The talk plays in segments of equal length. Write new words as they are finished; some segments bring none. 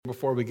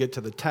Before we get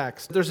to the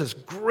text, there's this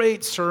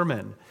great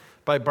sermon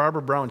by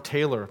Barbara Brown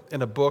Taylor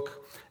in a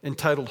book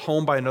entitled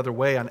Home by Another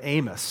Way on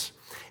Amos.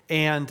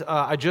 And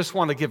I just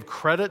want to give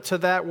credit to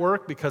that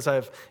work because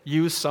I've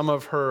used some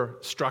of her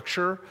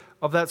structure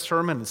of that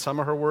sermon and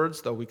some of her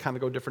words, though we kind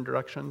of go different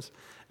directions.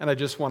 And I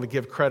just want to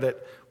give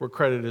credit where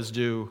credit is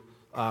due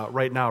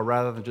right now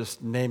rather than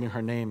just naming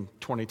her name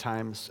 20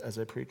 times as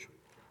I preach.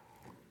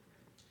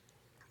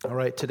 All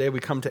right, today we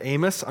come to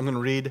Amos. I'm going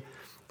to read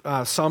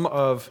some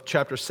of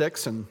chapter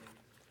 6 and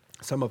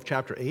some of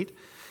chapter 8.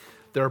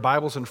 There are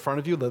Bibles in front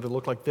of you that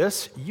look like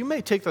this. You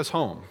may take this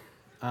home.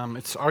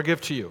 It's our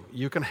gift to you.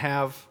 You can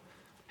have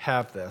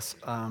this.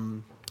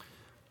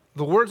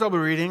 The words I'll be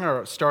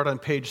reading start on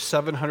page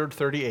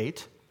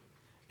 738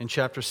 in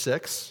chapter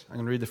 6. I'm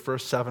going to read the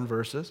first 7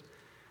 verses,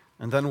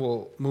 and then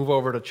we'll move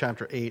over to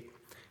chapter 8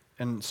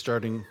 and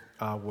starting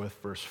with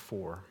verse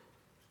 4.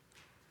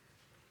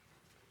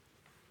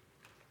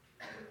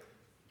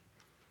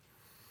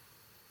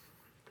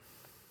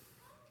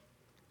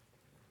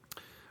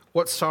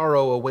 What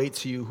sorrow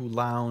awaits you who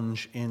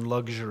lounge in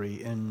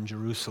luxury in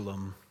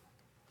Jerusalem?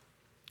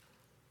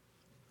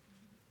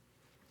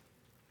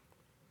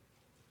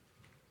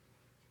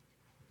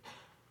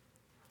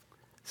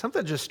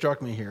 Something just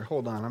struck me here.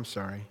 Hold on, I'm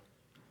sorry.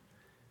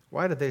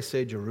 Why did they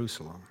say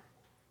Jerusalem?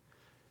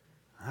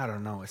 I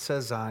don't know. It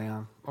says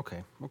Zion.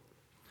 Okay,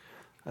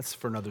 that's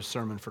for another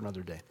sermon for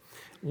another day.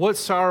 What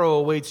sorrow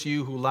awaits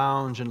you who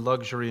lounge in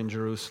luxury in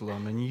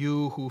Jerusalem, and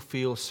you who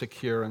feel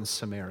secure in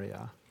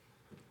Samaria?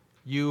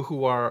 You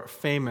who are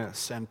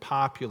famous and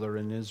popular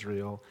in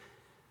Israel,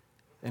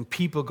 and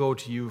people go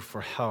to you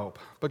for help.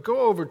 But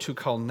go over to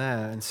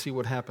Calneh and see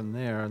what happened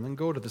there, and then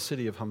go to the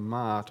city of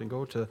Hamath, and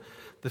go to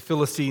the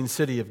Philistine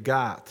city of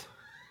Gath.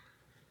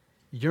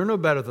 You're no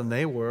better than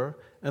they were,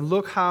 and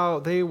look how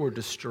they were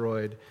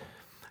destroyed.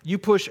 You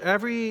push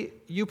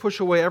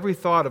away every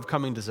thought of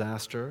coming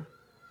disaster,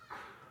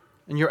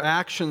 and your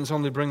actions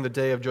only bring the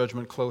day of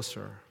judgment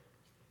closer.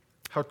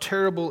 How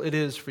terrible it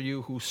is for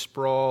you who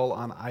sprawl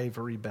on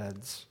ivory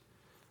beds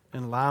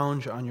and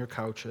lounge on your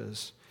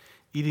couches,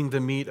 eating the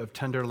meat of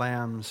tender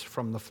lambs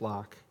from the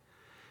flock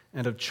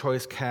and of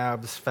choice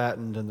calves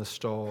fattened in the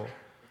stall.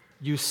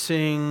 You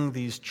sing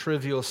these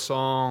trivial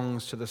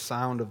songs to the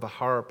sound of the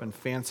harp and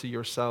fancy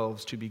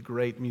yourselves to be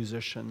great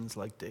musicians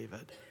like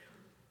David.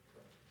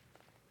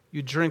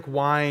 You drink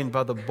wine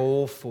by the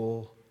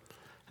bowlful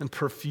and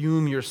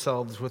perfume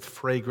yourselves with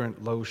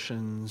fragrant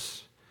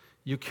lotions.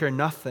 You care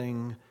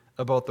nothing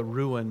about the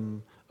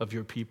ruin of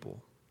your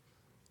people.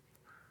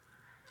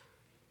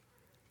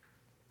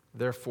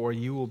 Therefore,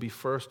 you will be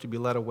first to be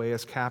led away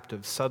as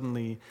captives.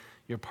 Suddenly,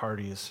 your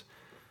parties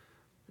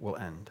will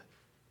end.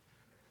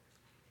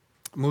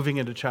 Moving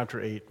into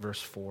chapter 8, verse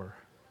 4.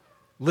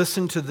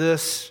 Listen to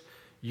this,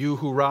 you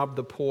who rob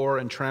the poor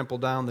and trample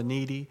down the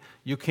needy.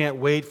 You can't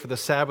wait for the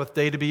Sabbath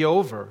day to be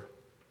over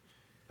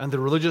and the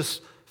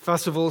religious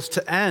festivals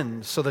to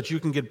end so that you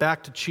can get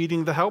back to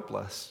cheating the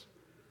helpless.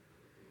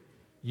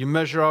 You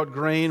measure out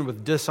grain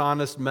with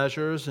dishonest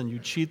measures, and you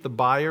cheat the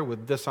buyer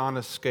with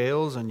dishonest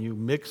scales, and you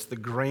mix the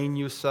grain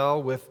you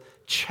sell with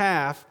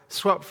chaff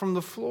swept from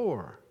the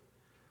floor.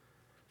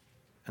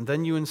 And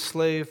then you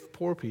enslave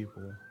poor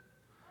people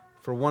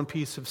for one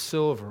piece of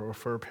silver or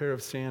for a pair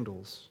of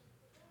sandals.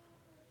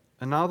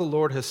 And now the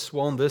Lord has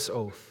sworn this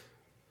oath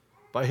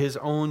by his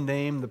own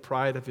name, the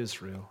pride of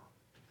Israel.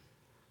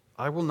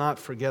 I will not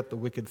forget the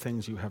wicked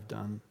things you have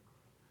done,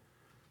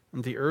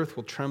 and the earth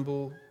will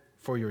tremble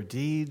for your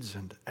deeds,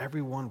 and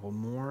everyone will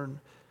mourn.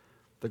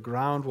 The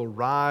ground will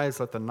rise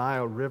like the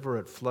Nile River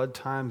at flood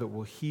time, but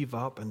will heave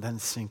up and then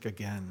sink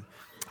again.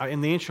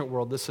 In the ancient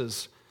world, this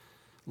is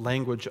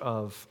language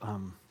of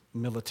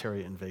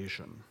military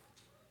invasion.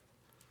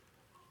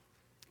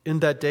 In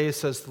that day,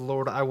 says the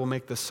Lord, I will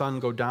make the sun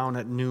go down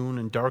at noon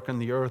and darken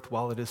the earth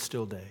while it is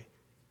still day.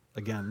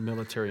 Again,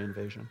 military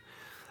invasion.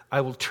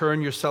 I will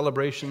turn your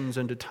celebrations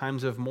into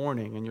times of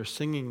mourning and your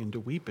singing into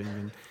weeping,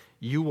 and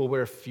you will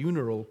wear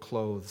funeral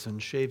clothes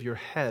and shave your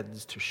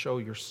heads to show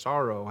your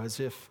sorrow as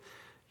if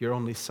your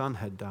only son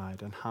had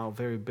died, and how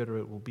very bitter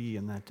it will be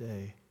in that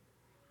day.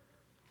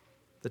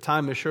 The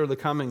time is surely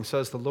coming,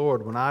 says the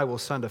Lord, when I will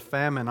send a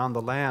famine on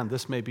the land.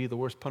 This may be the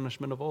worst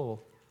punishment of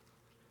all.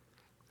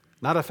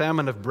 Not a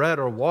famine of bread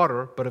or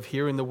water, but of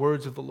hearing the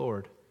words of the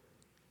Lord.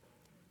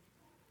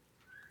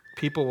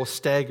 People will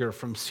stagger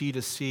from sea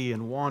to sea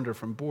and wander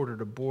from border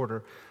to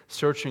border,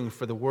 searching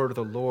for the word of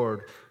the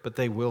Lord, but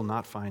they will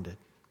not find it.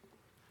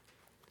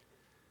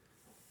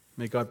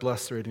 May God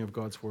bless the reading of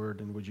God's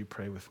word, and would you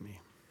pray with me?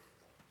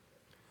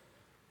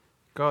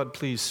 God,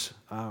 please,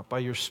 by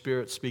your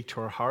Spirit, speak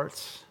to our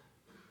hearts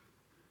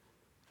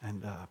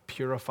and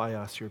purify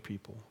us, your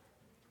people,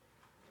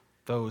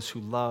 those who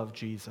love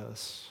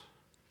Jesus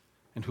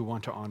and who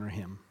want to honor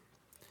him.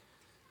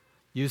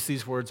 Use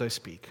these words I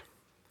speak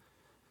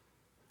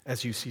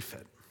as you see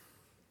fit.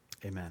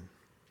 Amen.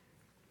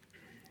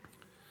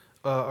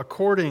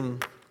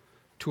 According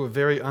to a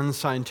very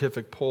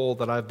unscientific poll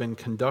that I've been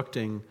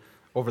conducting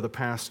over the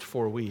past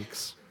 4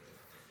 weeks,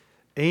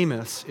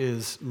 Amos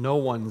is no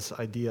one's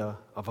idea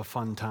of a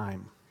fun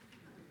time.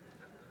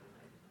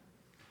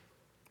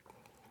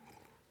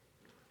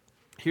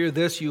 Hear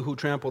this, you who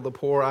trample the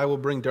poor. I will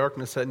bring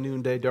darkness at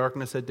noonday,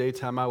 darkness at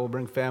daytime. I will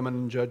bring famine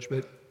and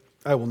judgment.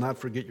 I will not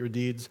forget your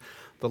deeds.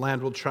 The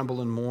land will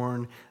tremble and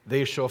mourn.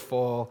 They shall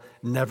fall,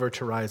 never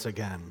to rise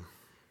again.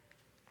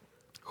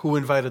 Who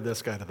invited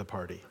this guy to the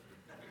party?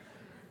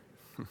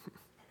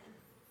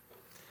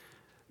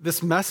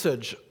 This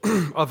message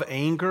of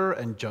anger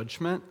and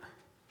judgment,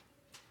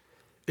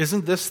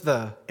 isn't this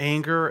the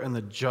anger and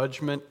the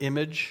judgment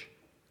image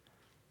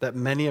that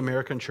many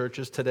American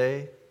churches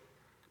today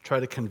try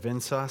to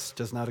convince us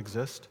does not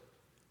exist?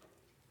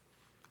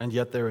 And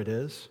yet there it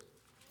is.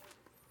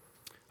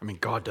 I mean,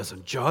 God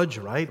doesn't judge,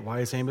 right? Why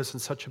is Amos in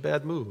such a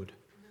bad mood?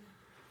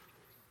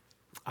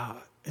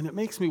 And it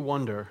makes me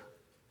wonder,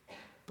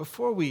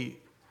 before we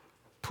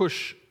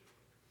push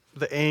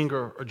the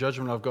anger or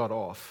judgment of God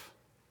off,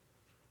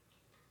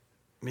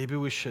 maybe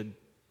we should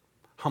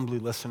humbly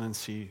listen and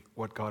see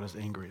what God is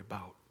angry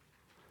about.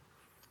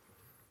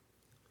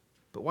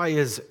 But why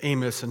is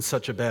Amos in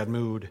such a bad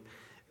mood?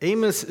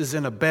 Amos is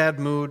in a bad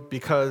mood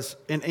because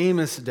in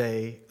Amos'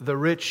 day, the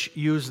rich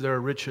used their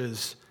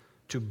riches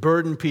to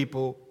burden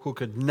people who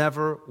could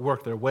never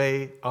work their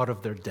way out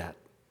of their debt.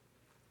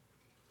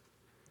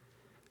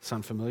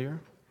 Sound familiar?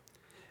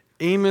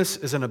 Amos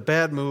is in a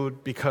bad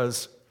mood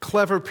because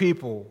clever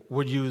people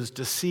would use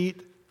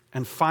deceit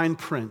and fine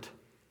print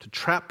to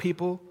trap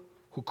people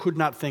who could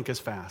not think as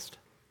fast.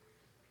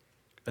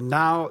 And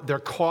now they're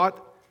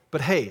caught,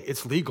 but hey,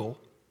 it's legal.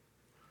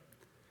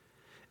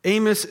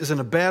 Amos is in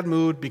a bad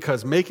mood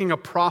because making a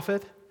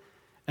profit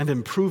and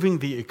improving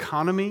the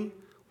economy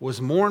was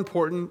more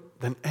important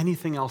than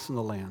anything else in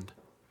the land.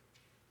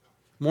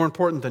 More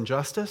important than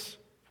justice,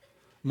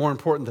 more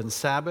important than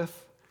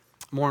Sabbath,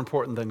 more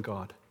important than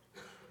God.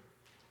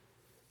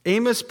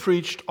 Amos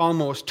preached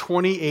almost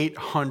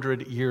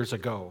 2,800 years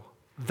ago.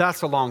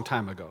 That's a long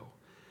time ago.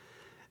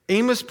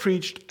 Amos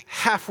preached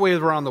halfway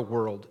around the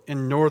world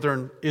in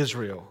northern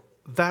Israel.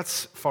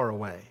 That's far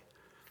away.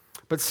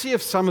 But see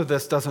if some of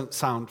this doesn't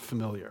sound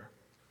familiar.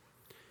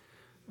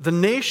 The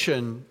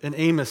nation in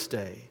Amos'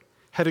 day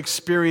had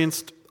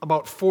experienced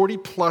about 40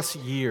 plus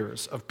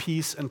years of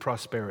peace and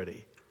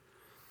prosperity.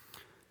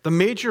 The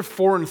major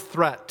foreign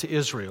threat to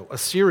Israel,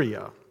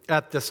 Assyria,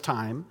 at this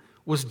time,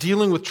 was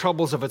dealing with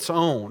troubles of its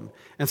own.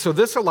 And so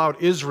this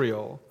allowed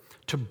Israel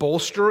to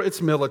bolster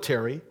its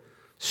military,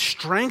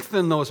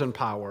 strengthen those in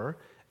power,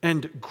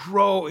 and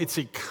grow its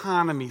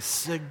economy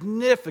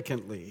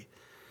significantly.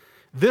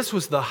 This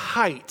was the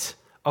height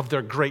of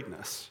their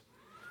greatness.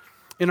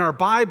 In our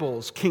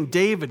Bibles, King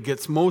David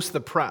gets most of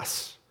the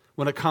press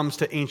when it comes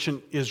to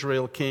ancient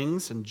Israel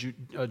kings and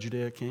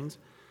Judea kings.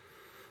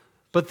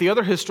 But the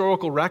other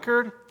historical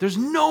record, there's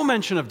no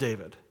mention of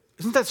David.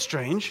 Isn't that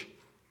strange?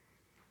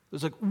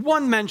 There's like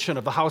one mention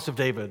of the house of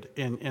David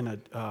in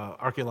an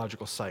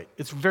archaeological site.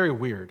 It's very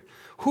weird.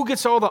 Who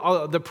gets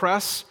all the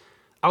press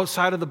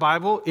outside of the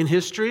Bible in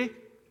history?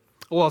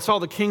 Well, it's all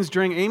the kings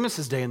during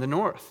Amos' day in the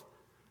north.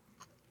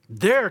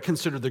 They're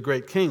considered the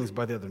great kings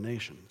by the other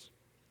nations.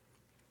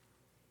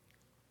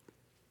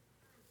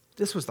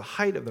 This was the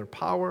height of their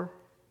power.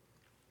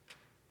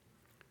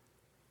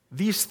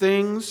 These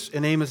things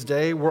in Amos'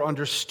 day were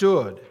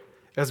understood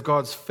as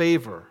God's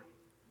favor,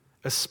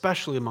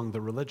 especially among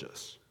the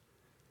religious.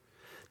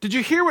 Did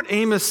you hear what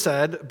Amos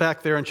said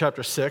back there in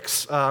chapter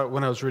 6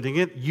 when I was reading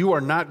it? You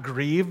are not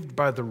grieved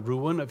by the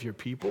ruin of your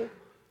people.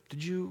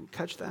 Did you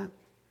catch that?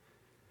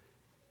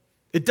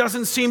 It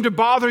doesn't seem to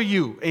bother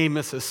you,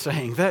 Amos is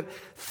saying, that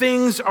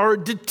things are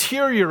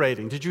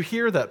deteriorating. Did you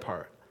hear that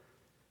part?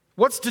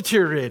 What's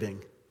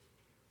deteriorating?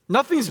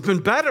 Nothing's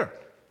been better.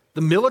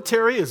 The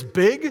military is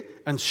big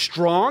and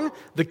strong.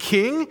 The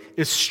king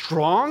is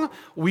strong.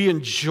 We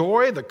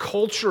enjoy the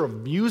culture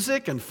of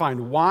music and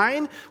fine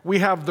wine. We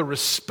have the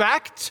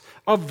respect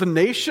of the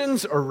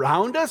nations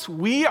around us.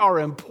 We are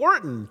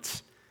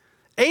important.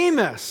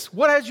 Amos,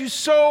 what has you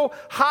so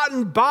hot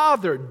and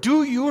bothered?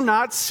 Do you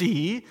not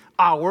see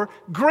our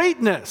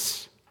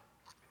greatness?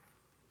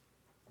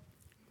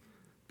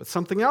 But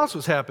something else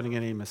was happening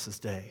in Amos'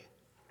 day.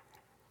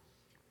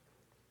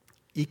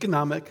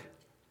 Economic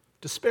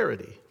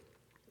disparity.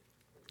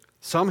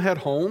 Some had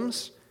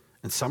homes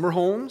and summer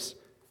homes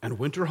and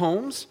winter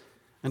homes,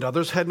 and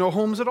others had no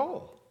homes at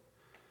all.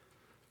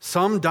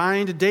 Some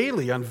dined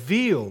daily on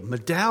veal,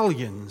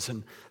 medallions,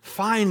 and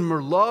fine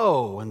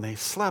merlot, and they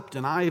slept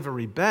in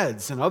ivory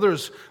beds, and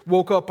others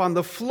woke up on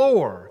the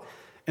floor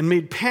and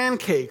made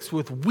pancakes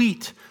with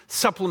wheat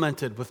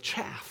supplemented with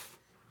chaff.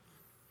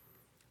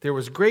 There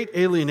was great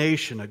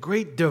alienation, a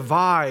great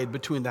divide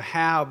between the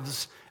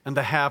haves and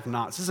the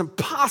have-nots. This is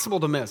impossible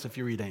to miss if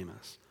you read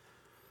Amos.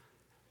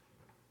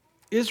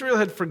 Israel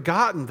had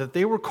forgotten that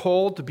they were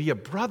called to be a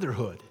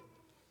brotherhood.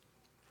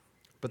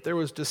 But there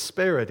was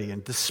disparity,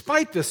 and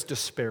despite this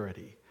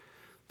disparity,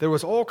 there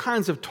was all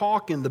kinds of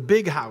talk in the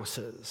big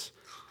houses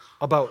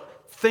about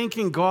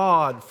thanking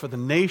God for the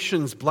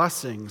nation's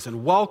blessings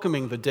and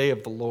welcoming the day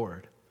of the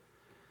Lord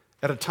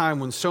at a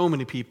time when so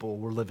many people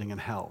were living in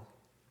hell.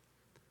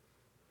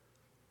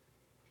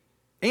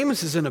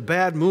 Amos is in a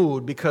bad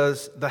mood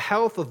because the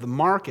health of the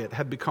market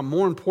had become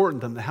more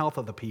important than the health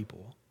of the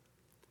people.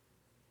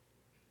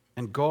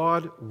 And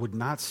God would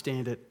not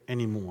stand it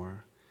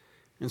anymore.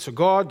 And so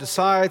God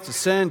decides to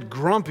send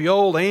grumpy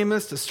old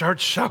Amos to start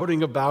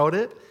shouting about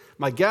it.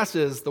 My guess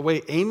is the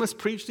way Amos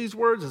preached these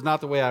words is not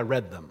the way I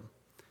read them.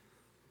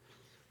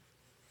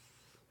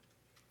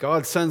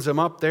 God sends him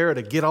up there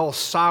to get all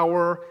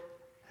sour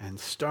and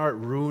start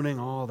ruining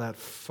all that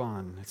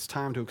fun. It's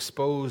time to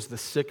expose the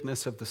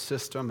sickness of the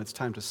system. It's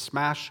time to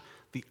smash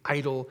the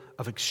idol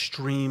of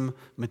extreme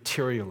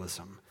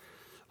materialism.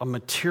 A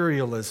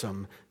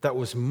materialism that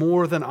was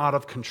more than out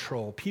of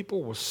control.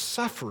 People were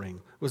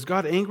suffering. Was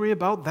God angry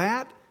about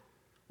that?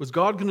 Was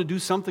God going to do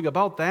something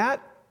about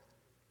that?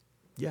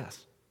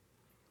 Yes.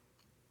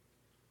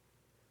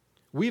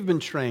 We've been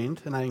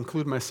trained, and I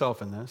include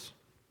myself in this,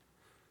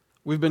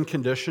 we've been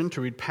conditioned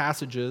to read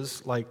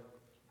passages like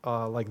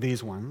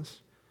these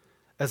ones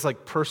as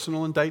like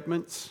personal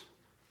indictments,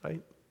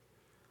 right?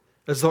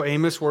 As though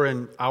Amos were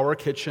in our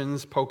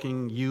kitchens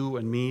poking you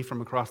and me from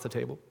across the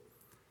table.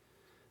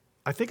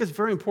 I think it's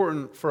very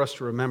important for us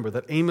to remember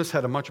that Amos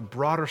had a much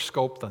broader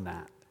scope than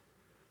that.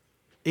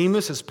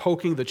 Amos is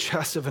poking the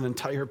chest of an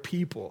entire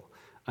people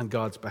on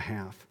God's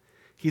behalf.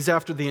 He's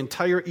after the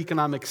entire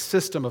economic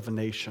system of a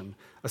nation,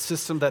 a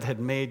system that had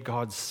made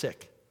God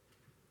sick.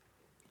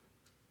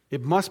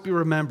 It must be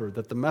remembered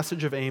that the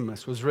message of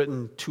Amos was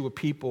written to a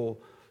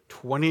people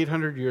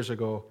 2,800 years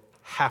ago,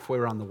 halfway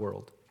around the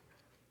world.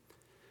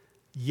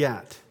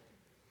 Yet,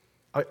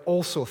 I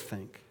also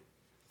think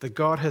that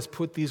God has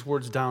put these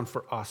words down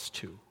for us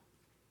too.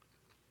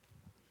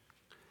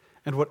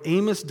 And what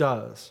Amos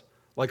does,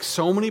 like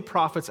so many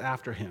prophets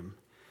after him,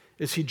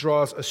 is he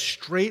draws a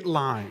straight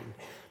line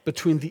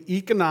between the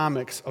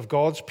economics of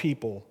God's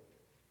people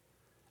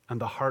and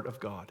the heart of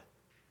God.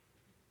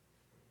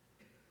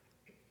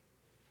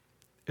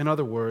 In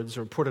other words,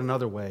 or put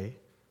another way,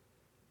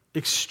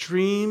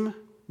 extreme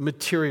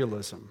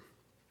materialism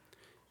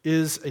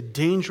is a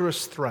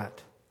dangerous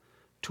threat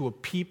to a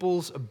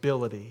people's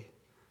ability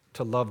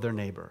to love their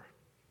neighbor.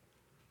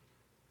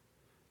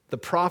 The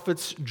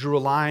prophets drew a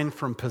line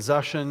from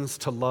possessions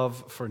to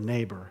love for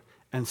neighbor,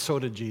 and so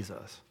did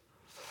Jesus.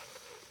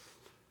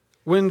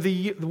 When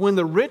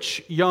the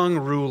rich young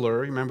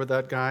ruler, you remember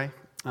that guy,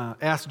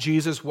 asked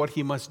Jesus what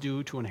he must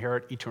do to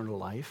inherit eternal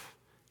life,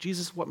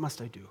 Jesus, what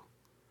must I do?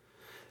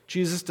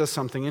 Jesus does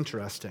something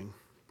interesting.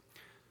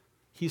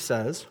 He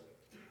says,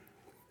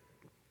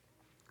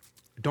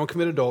 don't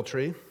commit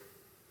adultery,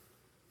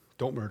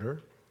 don't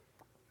murder,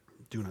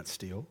 do not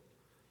steal,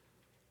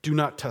 do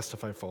not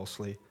testify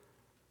falsely,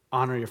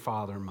 honor your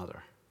father and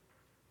mother.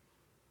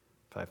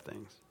 5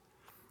 things.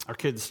 Our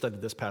kids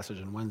studied this passage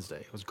on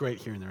Wednesday. It was great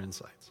hearing their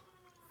insights.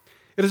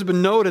 It has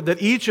been noted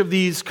that each of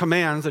these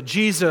commands that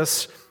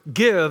Jesus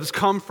gives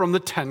come from the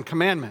 10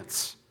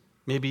 commandments.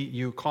 Maybe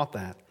you caught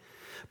that.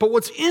 But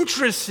what's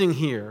interesting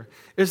here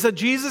is that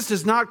Jesus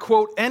does not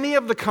quote any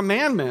of the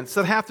commandments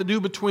that have to do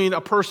between a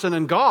person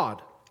and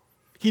God.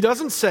 He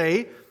doesn't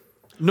say,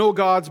 no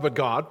gods but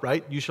God,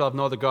 right? You shall have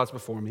no other gods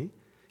before me.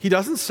 He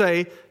doesn't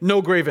say,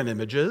 no graven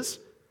images.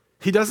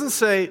 He doesn't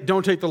say,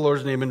 don't take the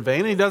Lord's name in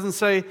vain. And he doesn't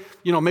say,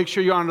 make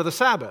sure you honor the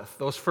Sabbath.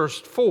 Those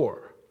first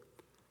 4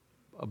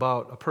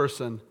 about a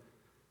person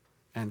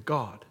and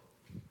God,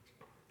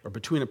 or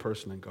between a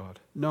person and God.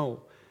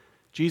 No,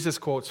 Jesus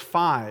quotes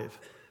 5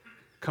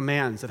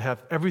 commands that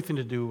have everything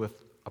to do with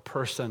a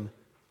person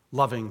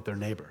loving their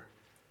neighbor.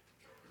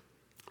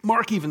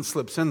 Mark even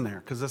slips in there,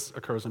 because this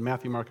occurs in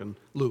Matthew, Mark, and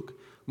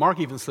Luke. Mark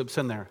even slips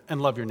in there,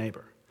 and love your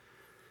neighbor.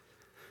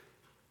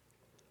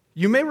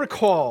 You may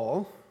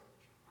recall,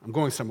 I'm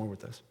going somewhere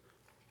with this.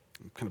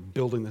 I'm kind of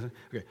building this.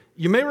 Okay.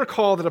 You may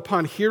recall that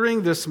upon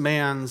hearing this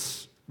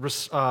man's,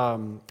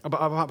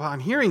 upon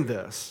hearing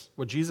this,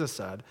 what Jesus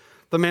said,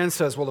 the man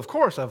says, well, of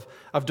course,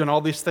 I've done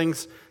all these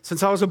things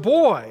since I was a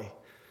boy.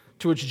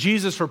 To which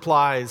Jesus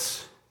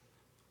replies,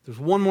 there's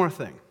one more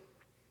thing.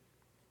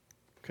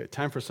 Okay,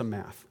 time for some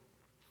math.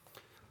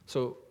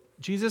 So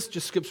Jesus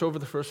just skips over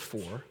the first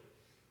 4,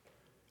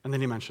 and then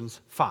he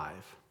mentions 5.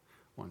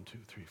 1, 2,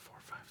 3, 4,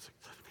 5, 6,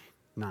 7,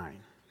 8, 9.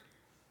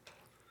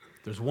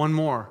 There's one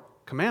more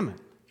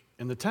commandment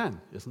in the 10,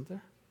 isn't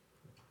there?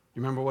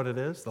 You remember what it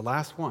is? The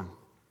last one.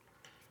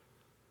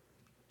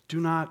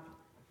 Do not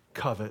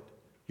covet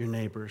your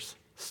neighbor's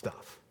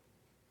stuff.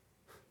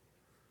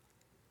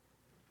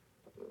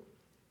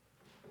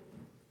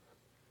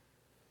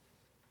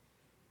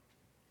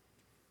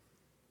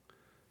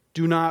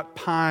 Do not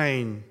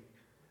pine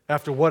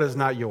after what is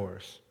not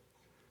yours.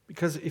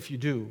 Because if you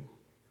do,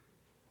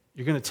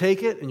 you're going to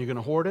take it and you're going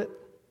to hoard it.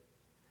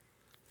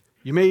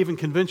 You may even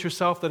convince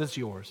yourself that it's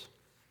yours.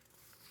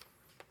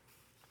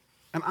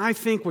 And I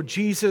think what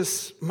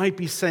Jesus might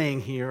be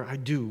saying here, I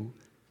do,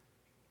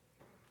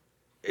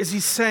 is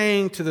he's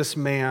saying to this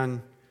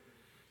man,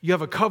 you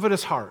have a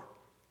covetous heart.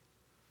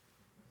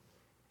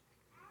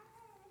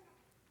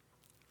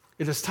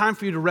 It is time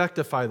for you to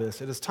rectify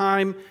this. It is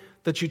time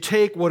that you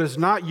take what is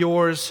not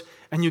yours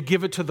and you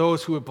give it to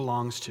those who it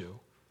belongs to.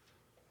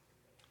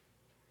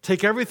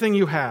 Take everything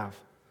you have,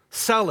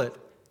 Sell it,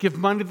 give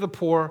money to the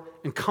poor,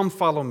 and come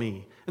follow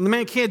me. And the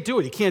man can't do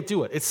it. He can't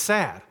do it. It's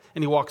sad.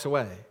 And he walks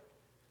away.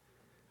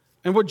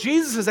 And what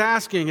Jesus is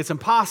asking, it's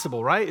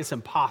impossible, right? It's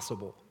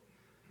impossible.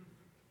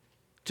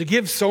 To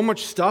give so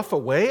much stuff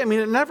away? I mean,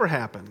 it never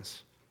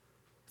happens.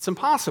 It's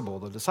impossible.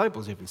 The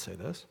disciples even say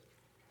this.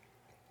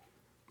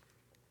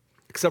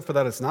 Except for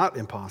that it's not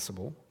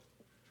impossible.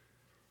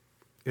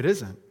 It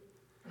isn't.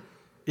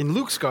 In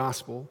Luke's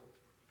gospel,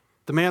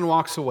 the man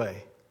walks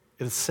away.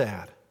 It is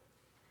sad.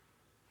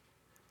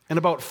 And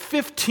about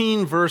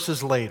 15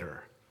 verses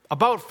later,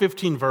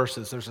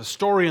 there's a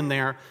story in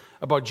there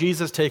about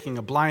Jesus taking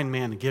a blind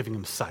man and giving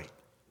him sight.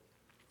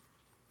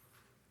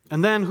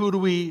 And then who do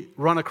we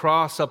run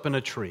across up in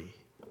a tree?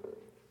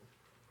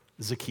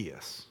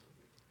 Zacchaeus.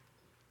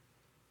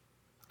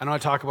 I know I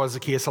talk about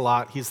Zacchaeus a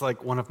lot. He's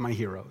like one of my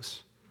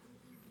heroes.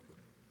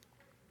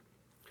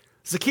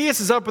 Zacchaeus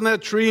is up in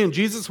that tree and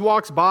Jesus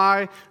walks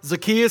by.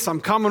 Zacchaeus,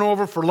 I'm coming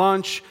over for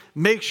lunch.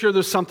 Make sure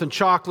there's something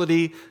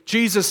chocolatey.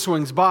 Jesus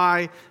swings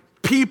by.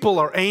 People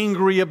are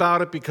angry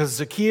about it because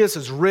Zacchaeus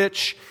is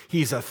rich.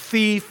 He's a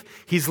thief.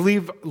 He's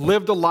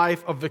lived a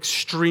life of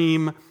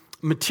extreme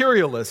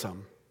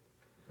materialism.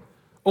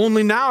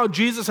 Only now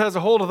Jesus has a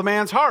hold of the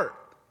man's heart.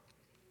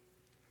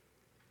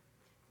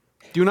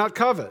 Do not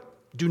covet.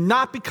 Do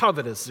not be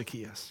covetous,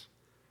 Zacchaeus.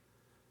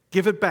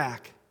 Give it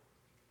back.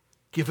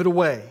 Give it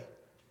away.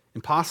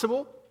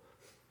 Impossible?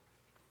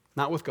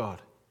 Not with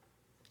God.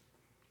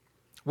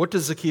 What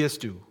does Zacchaeus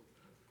do?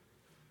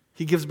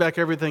 He gives back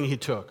everything he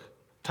took,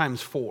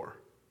 times 4.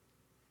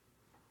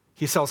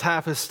 He sells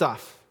half his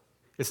stuff.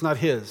 It's not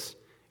his,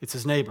 it's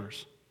his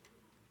neighbor's.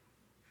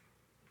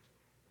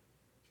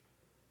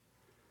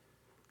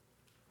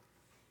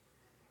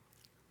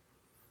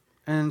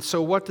 And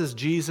so what does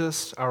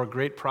Jesus, our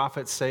great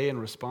prophet, say in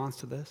response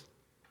to this?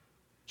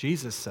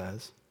 Jesus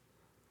says,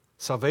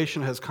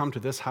 salvation has come to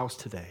this house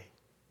today.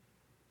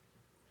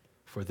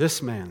 For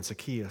this man,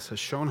 Zacchaeus, has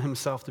shown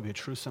himself to be a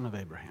true son of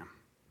Abraham.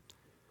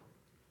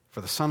 For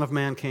the Son of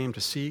Man came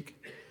to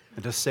seek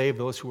and to save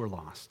those who were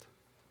lost.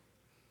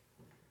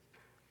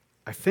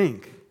 I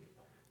think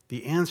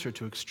the answer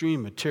to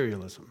extreme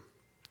materialism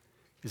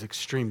is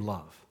extreme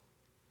love.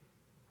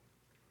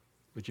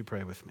 Would you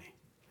pray with me?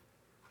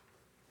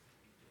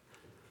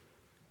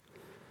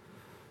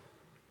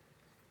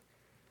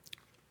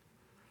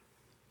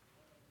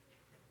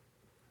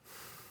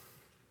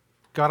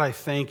 God, I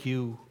thank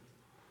you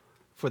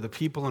for the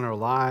people in our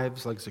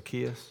lives like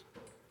Zacchaeus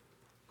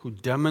who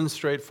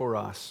demonstrate for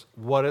us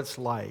what it's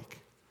like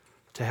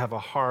to have a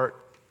heart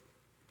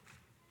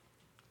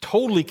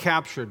totally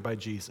captured by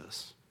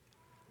Jesus.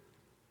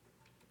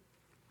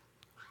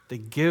 They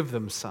give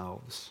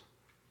themselves.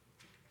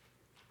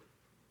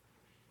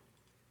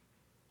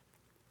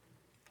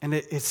 And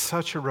it's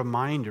such a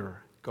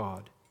reminder,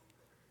 God,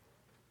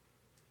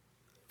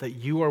 that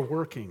you are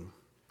working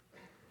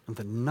and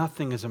that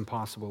nothing is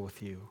impossible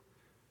with you.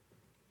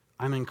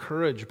 I'm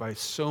encouraged by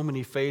so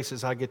many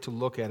faces I get to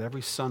look at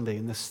every Sunday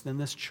in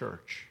this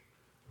church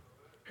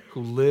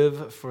who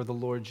live for the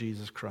Lord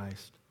Jesus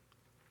Christ.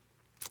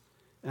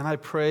 And I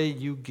pray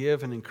you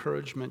give an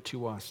encouragement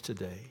to us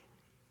today,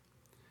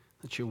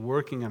 that you're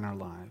working in our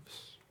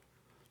lives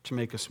to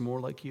make us more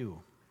like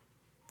you,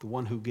 the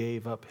one who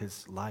gave up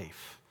his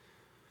life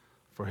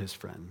for his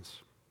friends.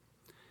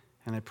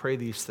 And I pray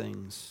these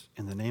things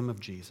in the name of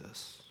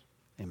Jesus.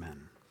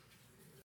 Amen.